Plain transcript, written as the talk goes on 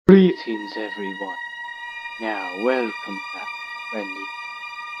Greetings everyone. Now welcome back, Bendy.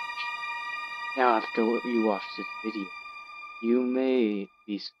 Now after you watch this video, you may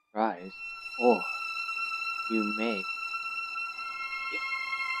be surprised, or you may.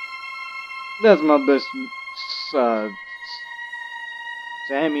 That's my best,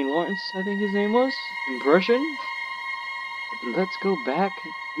 Sammy Lawrence, I think his name was, impression. But let's go back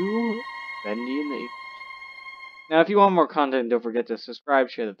to Bendy and the English. Now if you want more content, don't forget to subscribe,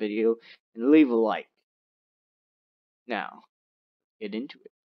 share the video, and leave a like. Now, get into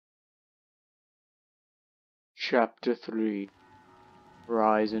it. Chapter 3.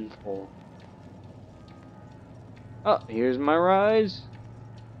 Rise and Fall. Oh, here's my rise.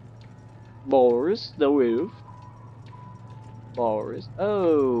 Boris, the wolf. Boris.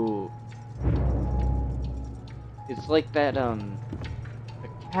 Oh. It's like that, the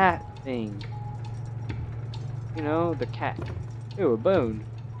cat thing. You know, the cat. Ew, a bone.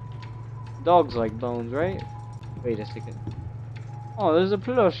 Dogs like bones, right? Wait a second. Oh, there's a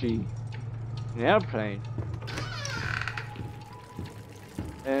plushie. An airplane.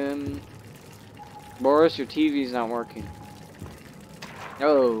 Boris, your TV's not working.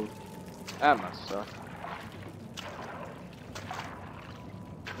 Oh, that must suck.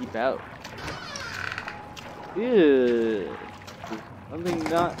 Keep out. Ew. Something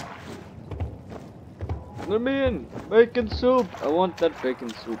not. Let me in. Bacon soup. I want that bacon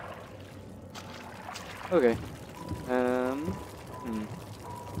soup. Okay.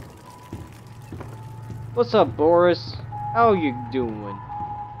 What's up, Boris? How you doing?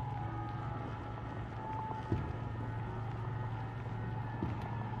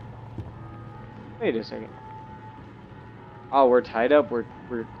 Wait a second. Oh, we're tied up. We're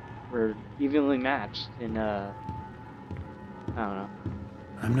evenly matched in I don't know.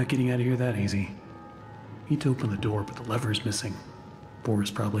 I'm not getting out of here that easy. Need to open the door, but the lever's missing. Boris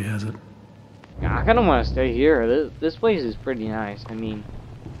probably has it. Yeah, I kind of want to stay here. This place is pretty nice. I mean,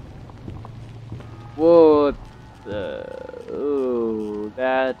 what the? Oh,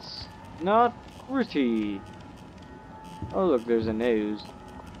 that's not pretty. Oh, look, there's a nose.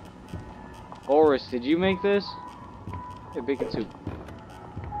 Boris, did you make this? Hey, bacon soup.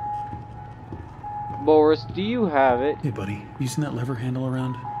 Boris, do you have it? Hey, buddy, you seen that lever handle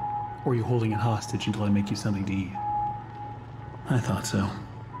around? Or are you holding it hostage until I make you something to eat? I thought so.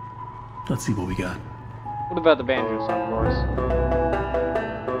 Let's see what we got. What about the banjo song, Boris?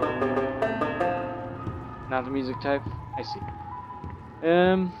 Not the music type? I see.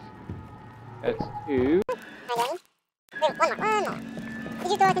 That's 2. Hi, Danny. Wait, one more. Did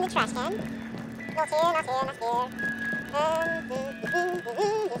you throw it in the trash can? Not here.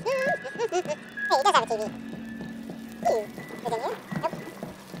 Hey, he does have a TV. Ew. Is it in here? Nope.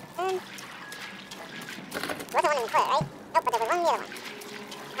 There wasn't one in the toilet, right? Nope, but there was one in the other one.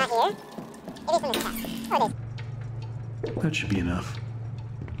 Not here. It is in the trash. Oh, it is. That should be enough.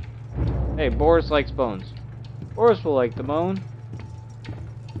 Hey, Boris likes bones. Boris will like the bone.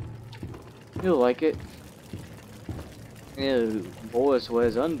 He'll like it. Ew, Boris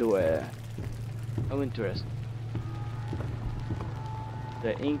wears underwear. How interesting.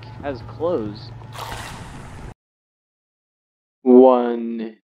 The ink has clothes.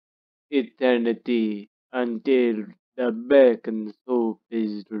 One eternity until the bacon soup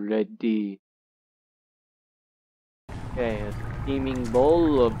is ready. Okay, a steaming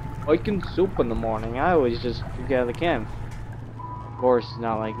bowl of bacon soup in the morning. I always just drink out of the can. Boris is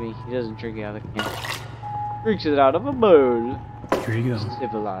not like me. He doesn't drink it out of the can. Drinks it out of a bowl. Here you go.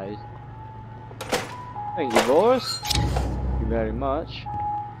 Civilized. Thank you, Boris. Thank you very much.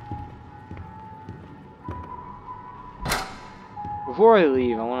 Before I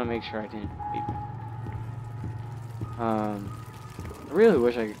leave, I want to make sure I didn't leave. I really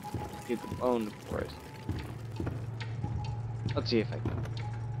wish I could get the bone to Boris. Let's see if I can.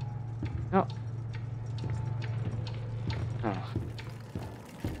 No. Oh.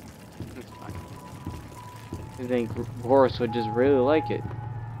 That's fine. I think Boris would just really like it.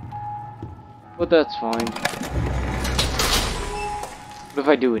 But that's fine. What if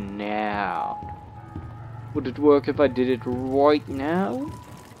I do it now? Would it work if I did it right now?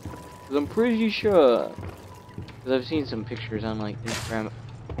 Because I'm pretty sure. Because I've seen some pictures on like Instagram.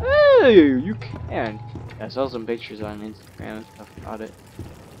 Hey, you can. Yeah, I saw some pictures on Instagram and stuff about it.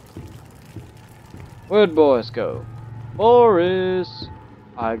 Where'd Boris go? Boris!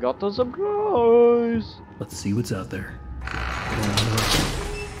 I got the surprise! Let's see what's out there.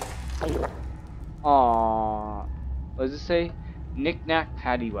 Aww. What does it say? Knick-knack,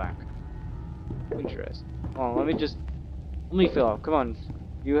 paddywhack. Interesting. Oh, let me fill up. Come on.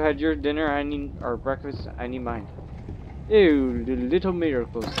 You had your dinner, or breakfast, I need mine. Ew, the little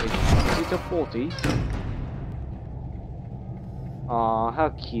miracle station. Is it a 40? Aw, how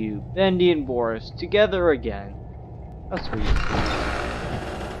cute. Bendy and Boris, together again. How sweet.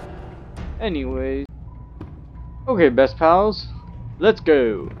 Anyways. Okay, best pals. Let's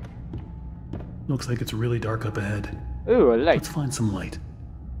go. Looks like it's really dark up ahead. Ooh, a light. Let's find some light.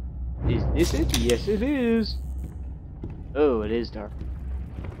 Is this it? Yes, it is. Oh, it is dark.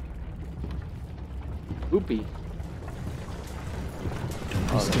 Oopie.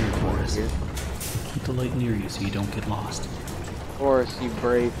 Don't be scared, Boris. Keep the light near you so you don't get lost. Boris, you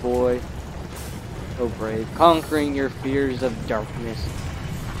brave boy. So brave. Conquering your fears of darkness.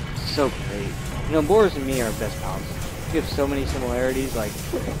 So great. You know, Boris and me are best pals. We have so many similarities, like...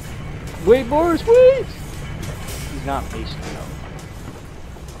 Wait, Boris, wait! He's not patient enough.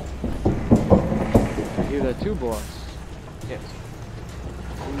 I hear that too, Boris. Yes.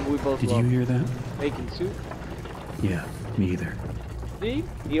 We both Did love you hear that? bacon soup. Yeah, me either. See?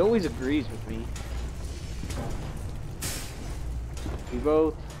 He always agrees with me. We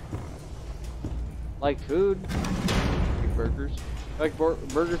both like food. Like burgers. Like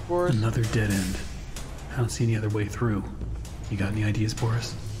burgers, Boris? Another dead end. I don't see any other way through. You got any ideas,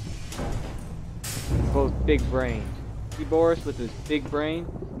 Boris? Both big brained. See Boris with his big brain?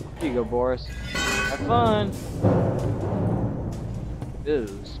 Here you go, Boris. Have fun! Ew,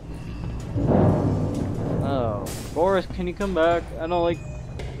 spooky. Oh. Boris, can you come back? I don't like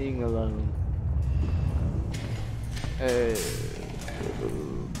being alone. I'm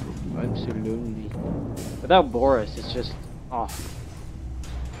so lonely. Without Boris, it's just... Oh.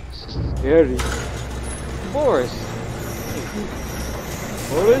 It's just scary. Boris!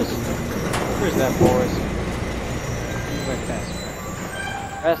 Boris? Where's that Boris? He's my best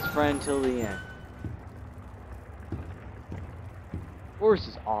friend. Best friend till the end. Boris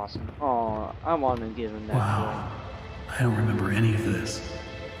is awesome. Oh, I want to give him that Wow. I don't remember any of this.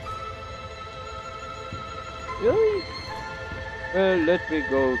 toy. Really? Well, let me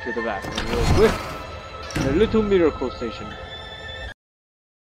go to the bathroom real quick. The little miracle station.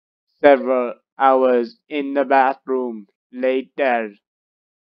 Several hours in the bathroom later.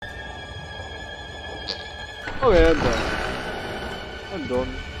 Okay, I'm done. I'm done.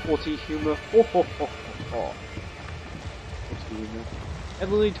 40 humor. Ho ho ho ho ho. 40 humor.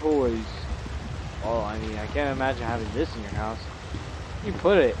 Heavenly toys. Oh, I mean, I can't imagine having this in your house. You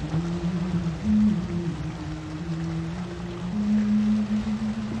put it.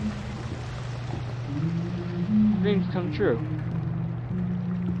 Dreams come true.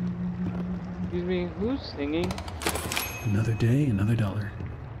 Excuse me, who's singing? Another day, another dollar.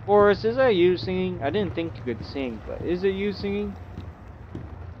 Boris, is that you singing? I didn't think you could sing, but is it you singing?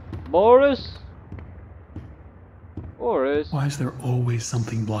 Boris? Boris? Why is there always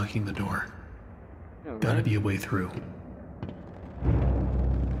something blocking the door? No, Gotta right? be a way through.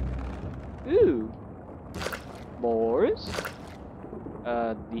 Ooh. Boris?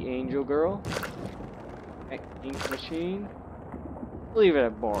 The angel girl? Ink machine? Leave it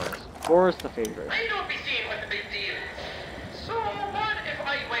at Boris. Boris the favorite. I don't be seeing what the big deal is. So what if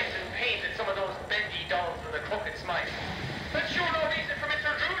I went and painted some of those Bendy dolls with a crooked smile? That's sure no reason for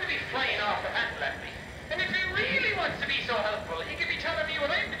Mr. Drew to be flying off the handle at me. And if he really wants to be so helpful, he could be telling me what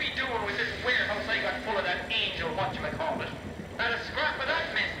I'm to be doing with this warehouse I got full of that angel whatchamacallit. Not a scrap of that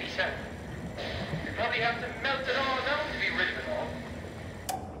mess myself. You probably have to melt it all down to be rid of it all.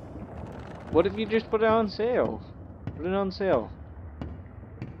 What if you just put it on sale? Put it on sale.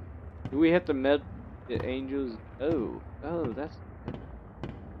 Do we have to melt the angels? Oh, that's...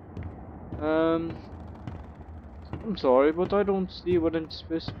 I'm sorry, but I don't see what I'm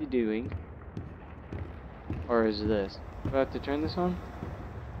supposed to be doing. Or is this? Do I have to turn this on?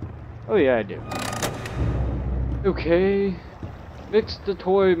 Oh yeah, I do. Okay. Fix the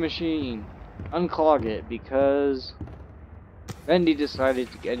toy machine. Unclog it, because... Bendy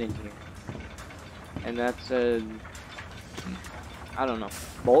decided to get in here. And that's a... I don't know.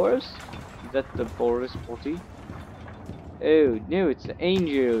 Boris? Is that the Boris 40? Oh, no, it's the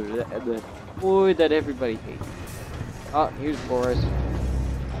angel. The boy that everybody hates. Ah, here's Boris.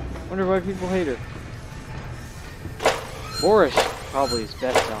 Wonder why people hate her. Boris probably is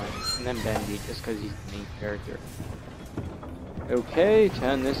best selling, and then Bendy, just because he's the main character. Okay,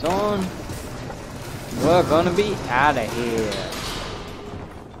 turn this on. We're gonna be out of here.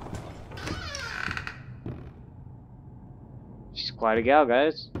 She's quite a gal,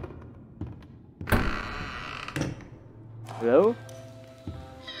 guys. Hello?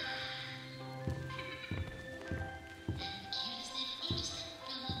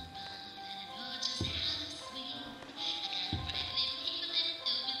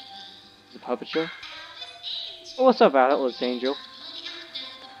 The puppet show? Oh, what's up, Atlas Angel?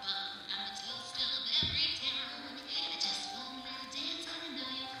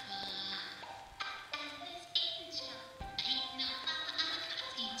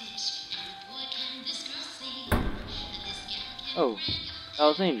 Oh,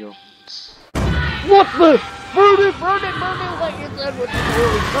 Atlas Angel. What the? Burn it like it said with the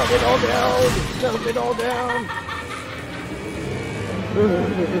glory. Cut it all down. Melt it all down.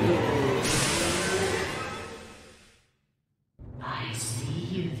 I see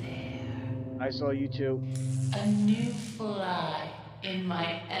you there. I saw you too. A new fly in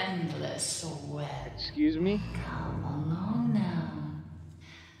my endless web. Excuse me? Come along now.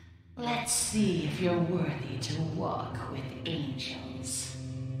 Let's see if you're worthy to walk with angels.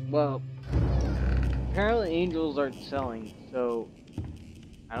 Well, apparently angels aren't selling, so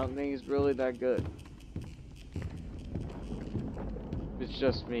I don't think it's really that good. It's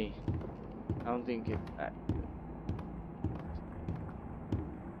just me. I don't think it's that good.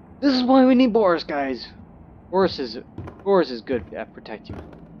 This is why we need Boris, guys. Boris is good at protecting.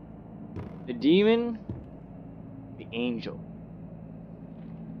 The demon, the angel.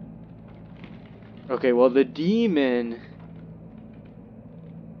 Okay, well the demon,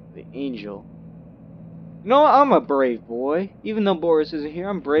 the angel. You know what? I'm a brave boy. Even though Boris isn't here,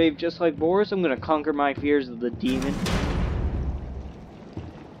 I'm brave just like Boris. I'm gonna conquer my fears of the demon.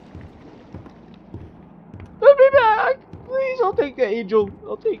 Let me back! Please, I'll take the angel.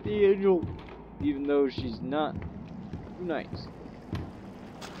 I'll take the angel. Even though she's not too nice.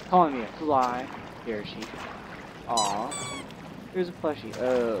 Calling me a fly. Here she. Aw. Here's a plushie.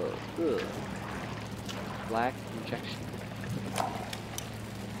 Oh, good. Black injection.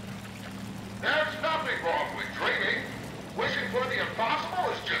 There's nothing wrong with dreaming. Wishing for the impossible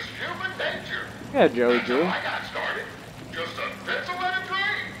is just human nature. Yeah, Joey That's Drew. how I got started. Just a pencil and a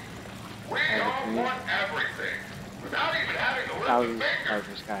dream. We all want everything. Without even having to lift a finger.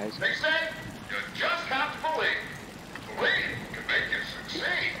 Guys. They say you just have to believe. Belief can make you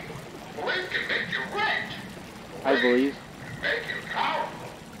succeed. Belief can make you rich. I believe. Can make you powerful.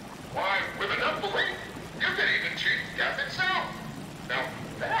 Why, with enough belief, you can even cheat death itself. Now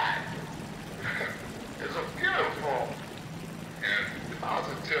that is a beautiful and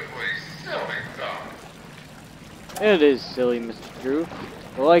positively silly thought. It is silly, Mr. Drew.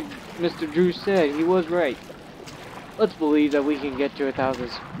 But like Mr. Drew said, he was right. Let's believe that we can get to 1,000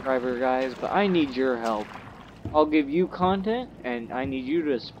 subscribers, guys, but I need your help. I'll give you content, and I need you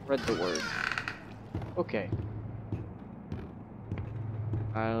to spread the word. Okay.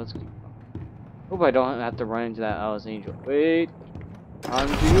 Alright, let's keep going. Hope I don't have to run into that Alice Angel. Wait. Time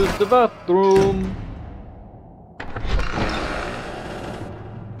to use the bathroom.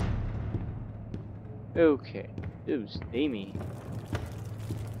 Okay. Ew, steamy.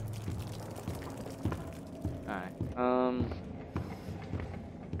 Alright,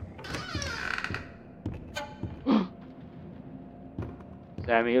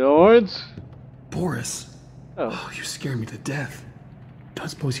 Sammy Lawrence? Boris! Oh. You scared me to death. Don't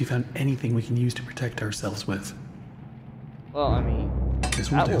suppose you found anything we can use to protect ourselves with. Well, I mean, This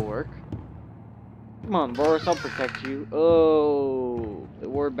that will will do. work. Come on, Boris, I'll protect you. Oh,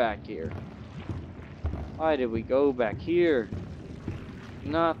 we're back here. Why did we go back here?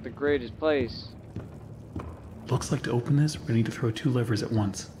 Not the greatest place. Looks like to open this, we need to throw 2 levers at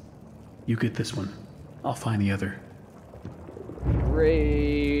once. You get this one. I'll find the other.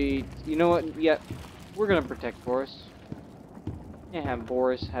 Great. You know what? Yeah, we're gonna protect Boris. Can't have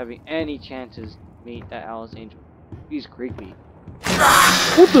Boris having any chances to meet that Alice Angel. He's creepy.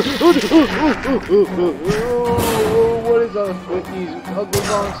 What the? What is up with these ugly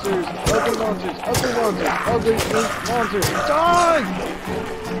monsters? Ugly monsters! Ugly monsters! Ugly ink monsters! Die!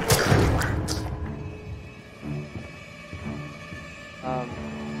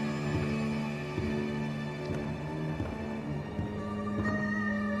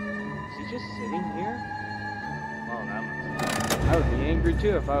 Is he just sitting here? Oh, that must. I would be angry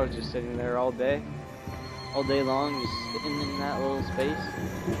too if I was just sitting there all day long, just sitting in that little space.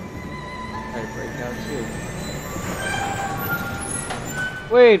 Try to break out too.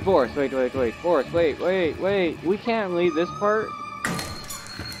 Wait, Boris, wait, Boris, wait. We can't leave this part.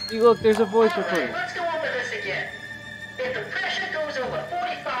 See, look, there's a voice recording. Alright, let's go over this again. If the pressure goes over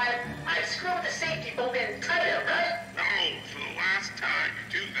 45, I screw the safety bolt in tighter, right? No, for the last time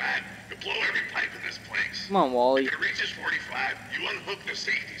you do that, you blow every pipe in this place. Come on, Wally. If it reaches 45, you unhook the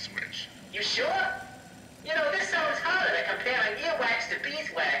safety switch. You sure? You know, this sounds harder than comparing earwax to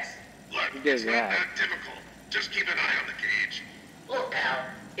beeswax. Look, He did it's not that. that difficult. Just keep an eye on the gauge. Look, pal,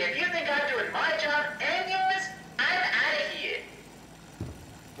 if you think I'm doing my job and yours, I'm out of here.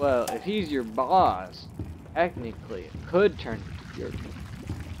 Well, if he's your boss, technically, it could turn into your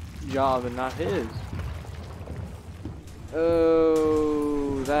job and not his.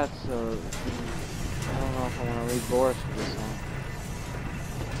 Oh, that's a... I don't know if I want to read Boris for this one.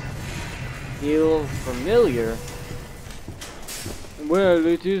 Feel familiar? Well,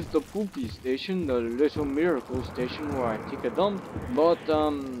 it is the poopy station, the little miracle station where I take a dump, but,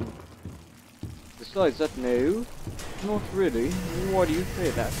 besides that, no. Not really. Why do you say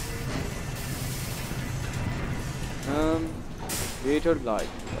that? Creator life.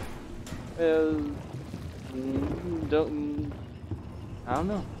 Well, I don't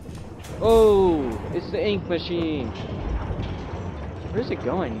know. Oh, it's the ink machine. Where's it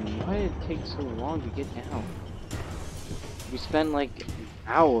going? Why did it take so long to get down? We spent like an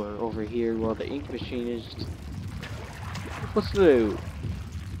hour over here while the ink machine is just... What's through?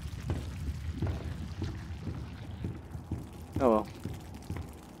 Oh well.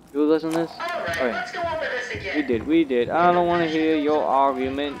 Do a listen to this? Alright, let's go over this again. We did. I don't want to hear your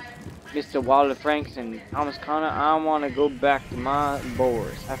argument, Mr. Walter Franks and Thomas Connor. I want to go back to my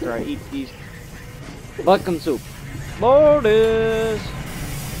Boris after I eat these buckham soup. Boris!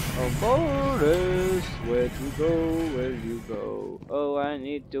 Oh, Boris, where'd you go? Where'd you go? Oh, I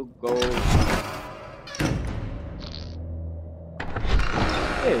need to go.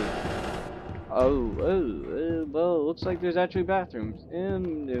 Hey. Oh, well, looks like there's actually bathrooms.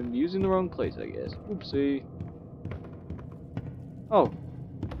 And I'm using the wrong place, I guess. Oopsie. Oh,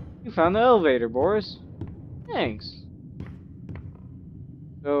 you found the elevator, Boris. Thanks.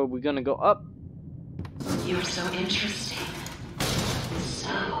 So, we're gonna go up. You're so interesting.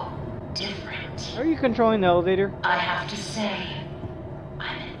 So different. Are you controlling the elevator? I have to say,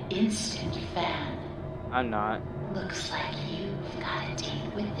 I'm an instant fan. I'm not. Looks like you've got a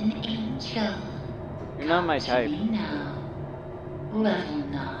date with an angel. You're not my type. To me now. Level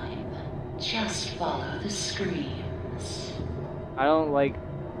 9. Just follow the screams. I don't like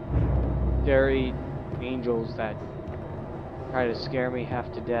scary angels that try to scare me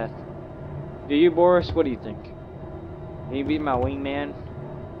half to death. Do you, Boris? What do you think? Can you be my wingman?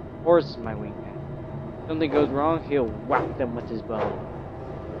 Boris is my wingman. If something goes wrong, he'll whack them with his bow.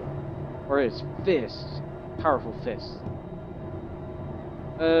 Or his fist. Powerful fist.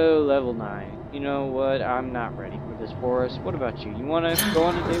 Oh, level 9. You know what? I'm not ready for this, Boris. What about you? You want to go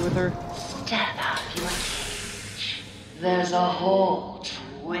on a date with her? Step out of your cage. There's a whole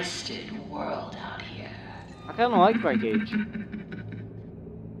twisted world out here. I kind of like my cage.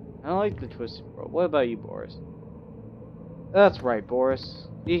 I don't like the twisted world. What about you, Boris? That's right, Boris.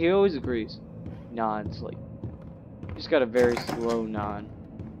 He always agrees. Nods like... He's got a very slow nod.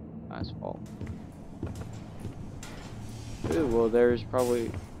 Not his fault. Ooh, well, there's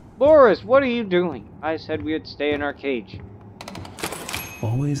probably... Boris, what are you doing? I said we'd stay in our cage.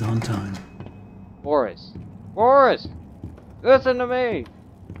 Always on time. Boris. Boris! Listen to me!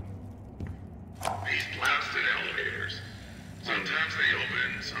 These blasted elevators. Sometimes they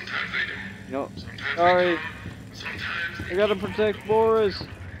open, sometimes they don't. No, Sometimes sorry. they come, sometimes they I gotta protect Boris.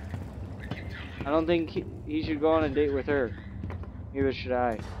 I keep telling I don't think he should go on a date with her. Neither should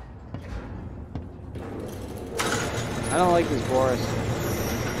I. I don't like this Boris.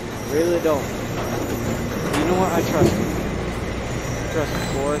 Really don't. You know what? I trust you. I trust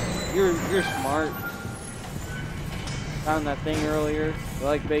you, Boris. You're smart. Found that thing earlier. You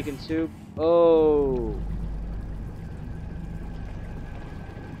like bacon soup? Oh.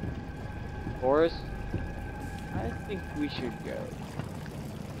 Boris? I think we should go.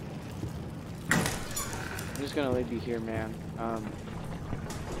 I'm just gonna leave you here, man.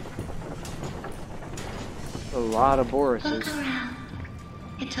 A lot of Borises. Look around.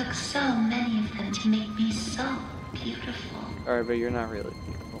 It took so many of them to make me so beautiful. Alright, but you're not really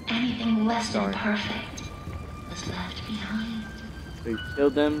beautiful. Anything less Sorry. than perfect was left behind. So you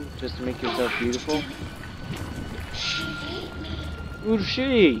killed them just to make yourself beautiful? She hate me. Who's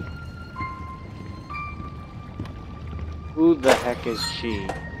she? Who the heck is she? Who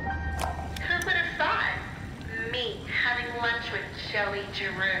would have thought? Me having lunch with Joey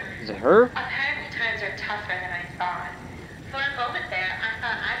Giroux. Is it her? Apparently times are tougher than I thought. For a moment there, I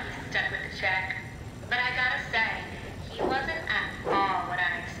thought I'd be stuck with the check. But I gotta say, he wasn't at all what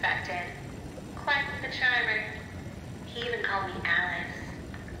I expected. Quite the charmer. He even called me Alice.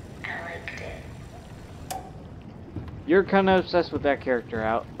 I liked it. You're kind of obsessed with that character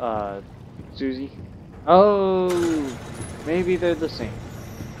out, Susie. Oh, maybe they're the same.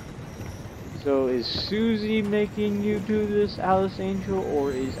 So is Susie making you do this, Alice Angel,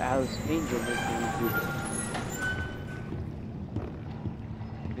 or is Alice Angel making you do this?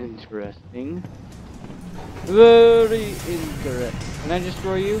 Interesting. Very interesting. Can I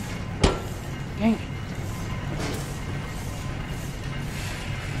destroy you? Dang it.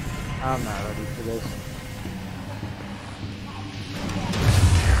 I'm not ready for this.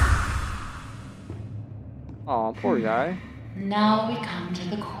 Aw, poor guy. Now we come to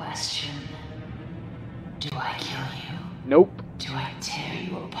the question. Do I kill you? Nope. Do I tear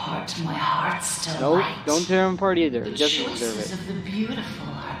you apart to my heart's delight? Nope. Don't tear him apart either. The He doesn't deserve choices it. of the beautiful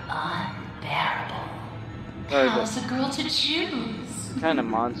are unbearable. Sorry, How's a girl to choose? kind of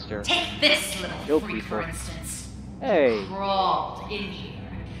monster. Take this little Kill freak, people. for instance. Hey. Crawled in here,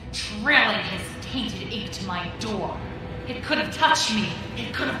 trailing his tainted ink to my door. It could have touched me.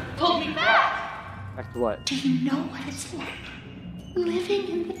 It could have pulled me back. Back to what? Do you know what it's like? Living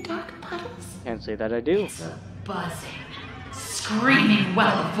in the dark puddles? Can't say that I do. It's a buzzing, screaming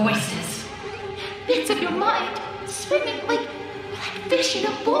well of voices. Bits of your mind swimming like fish in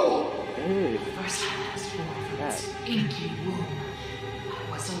a bowl. Ew. First time I was born from its inky womb,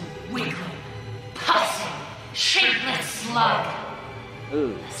 I was a wiggling, pussing, shapeless slug.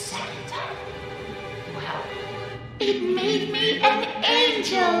 Ooh. The second time, well, it made me an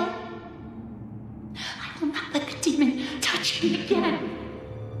angel. I will not let the demon touch me again.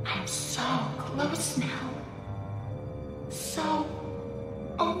 I'm so close now. So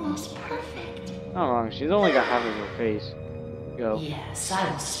almost perfect. Not wrong. She's only got half of her face. Go. Yes,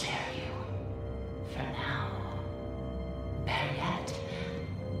 I will spare you. For now. Better yet,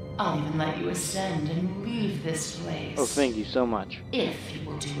 I'll even let you ascend and leave this place. Oh, thank you so much. If you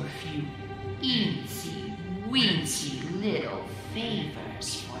will do a few eensy, weensy little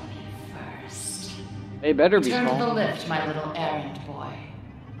favors for me first. They better be Return to the small. lift, my little errand boy.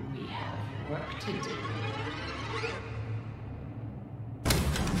 We have work to do.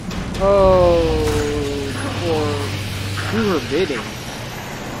 Oh, for do her bidding.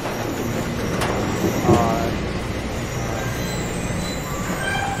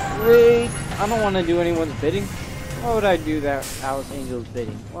 Great. I don't want to do anyone's bidding. Why would I do that Alice Angel's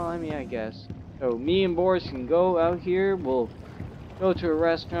bidding? Well, I mean, I guess. So me and Boris can go out here. We'll go to a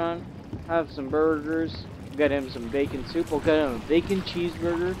restaurant, have some burgers, get him some bacon soup. We'll get him a bacon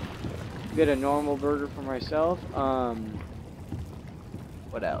cheeseburger. Get a normal burger for myself.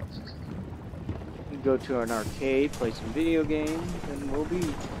 What else? We go to an arcade, play some video games, and we'll be.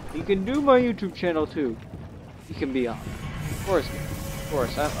 He can do my YouTube channel too. He can be on. Of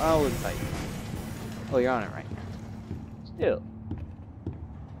course, I'll invite you. Oh, you're on it right now. Still,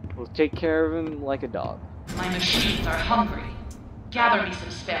 we'll take care of him like a dog. My machines are hungry. Gather me some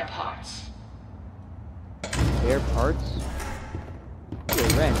spare parts. Spare parts. Ooh,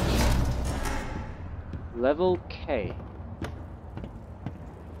 a wrench. Level K.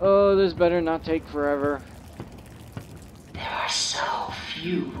 Oh, this better not take forever. There are so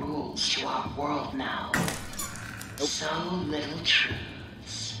few rules to our world now. Nope. So little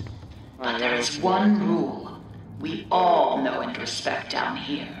truths. But Alright, there is one rule we all know and respect down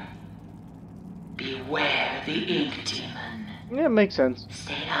here. Beware the ink demon. Yeah, it makes sense.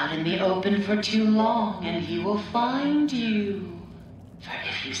 Stay out in the open for too long and he will find you. For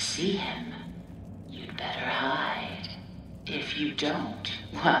if you see him, you'd better hide. If you don't,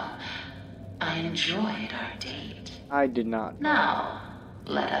 well, I enjoyed our date. I did not. Now,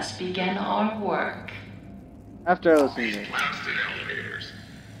 let us begin our work. After I listen to These it. blasted elevators.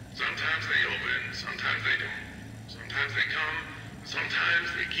 Sometimes they open, sometimes they don't. Sometimes they come, sometimes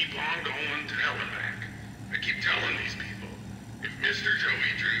they keep on going to hell and back. I keep telling these people, if Mr.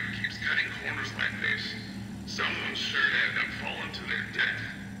 Joey Drew keeps cutting corners like this, someone's sure to end up falling to their death.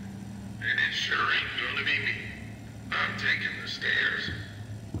 And it sure ain't gonna be me. I'm taking the stairs.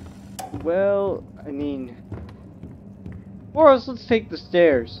 Well, I mean... Boris, let's take the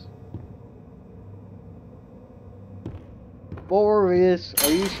stairs. Boris,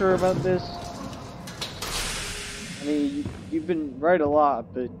 are you sure about this? I mean, you've been right a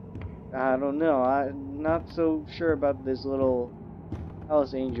lot, but I don't know. I'm not so sure about this little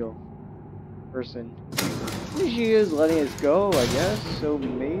Alice Angel person. Here she is letting us go, I guess, so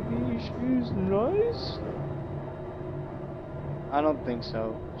maybe she's nice? I don't think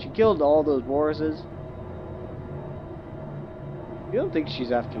so. She killed all those Borises. You don't think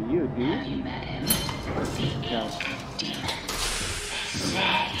she's after you, do Have you? you met him? The No. ink demon. They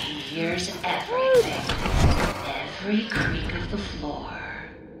say he hears everything. Every creak of the floor.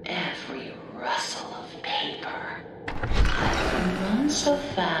 Every rustle of paper. I would run so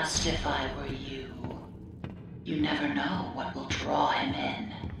fast if I were you. You never know what will draw him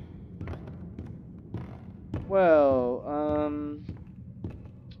in. Well,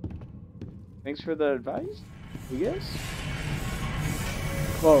 thanks for the advice, I guess.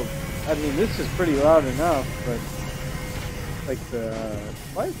 Well, I mean, this is pretty loud enough, but like the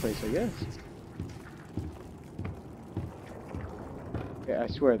fireplace, I guess. Okay, I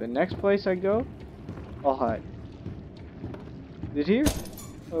swear, the next place I go, I'll hide. Is it here?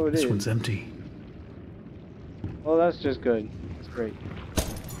 Oh, it This is. one's empty. Well, that's just good. That's great. Oh,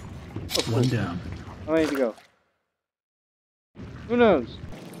 cool. One down. How many to go? Who knows?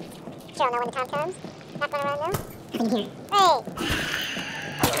 Sure, I'll know when the time comes. Not going around now. Nothing here. Hey!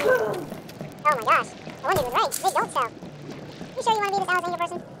 Oh my gosh. I wonder if he was right. They don't sell. You sure you want to be this Alexander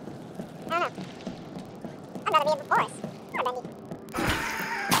person? I don't know. I'd rather be a Boris. Or Bendy.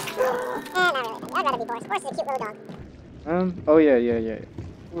 Not really Bendy. I'd rather be Boris. Boris is a cute little dog. Oh yeah.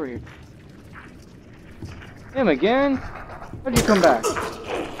 Over here. Him again? How'd you come back?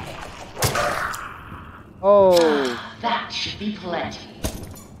 Oh. That should be plenty.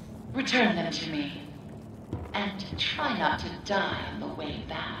 Return them to me. And try not to die on the way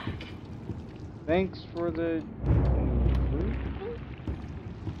back. Thanks for the...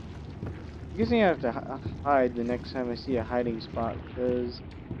 I'm guessing I have to hide the next time I see a hiding spot, because...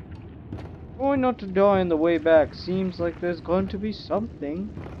 going not to die on the way back seems like there's going to be something.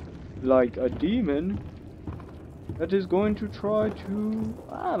 Like a demon. That is going to try to...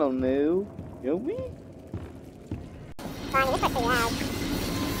 I don't know. Kill me? Fine, this place pretty loud.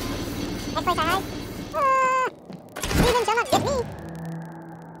 Next place I hide? Demon shall not get me!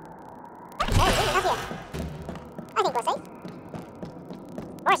 There's a demon up here. I think we're safe.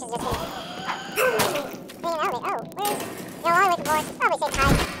 Boris is just gonna... hanging out of it. Oh, where's... No, I'll wait for Boris. Probably safe to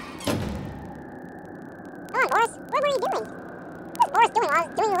hide. Come on, Boris. What were you doing? What was Boris doing while I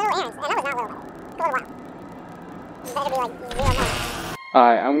was doing little errands? And that was not little. It took a little while. It better be like 0 minutes.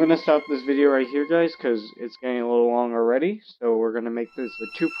 Alright, I'm gonna stop this video right here, guys, because it's getting a little long already. So we're gonna make this a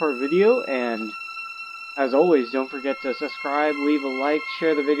 2-part video, and as always, don't forget to subscribe, leave a like,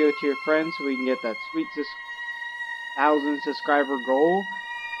 share the video to your friends so we can get that sweet 1,000 subscriber goal.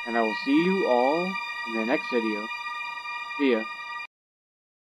 And I will see you all in the next video. See ya.